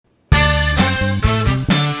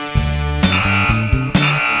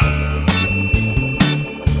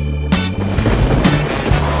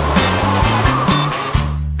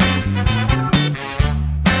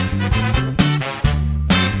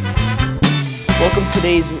Welcome to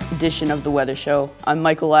today's edition of The Weather Show. I'm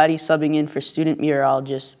Michael Laddie, subbing in for student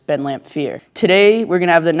meteorologist Ben Lamphere. Today, we're going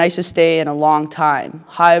to have the nicest day in a long time.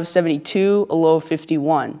 High of 72, a low of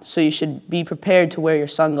 51, so you should be prepared to wear your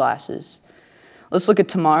sunglasses. Let's look at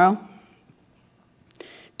tomorrow.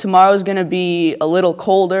 Tomorrow is going to be a little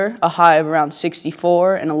colder, a high of around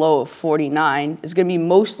 64 and a low of 49. It's going to be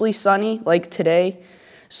mostly sunny like today,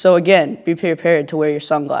 so again, be prepared to wear your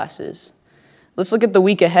sunglasses. Let's look at the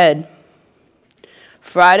week ahead.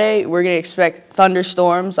 Friday, we're going to expect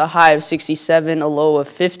thunderstorms, a high of 67, a low of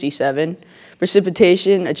 57.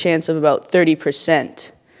 Precipitation, a chance of about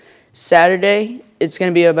 30%. Saturday, it's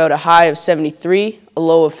going to be about a high of 73, a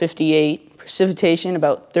low of 58. Precipitation,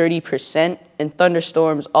 about 30%, and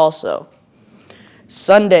thunderstorms also.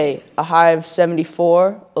 Sunday, a high of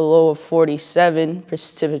 74, a low of 47.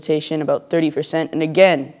 Precipitation, about 30%. And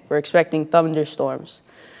again, we're expecting thunderstorms.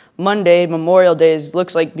 Monday, Memorial Day,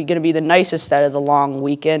 looks like going to be the nicest out of the long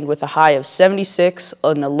weekend with a high of 76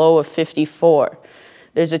 and a low of 54.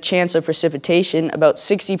 There's a chance of precipitation, about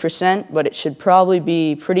 60%, but it should probably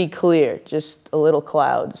be pretty clear, just a little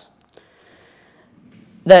clouds.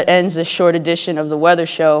 That ends this short edition of The Weather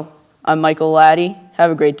Show. I'm Michael Laddie.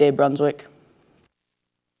 Have a great day, Brunswick.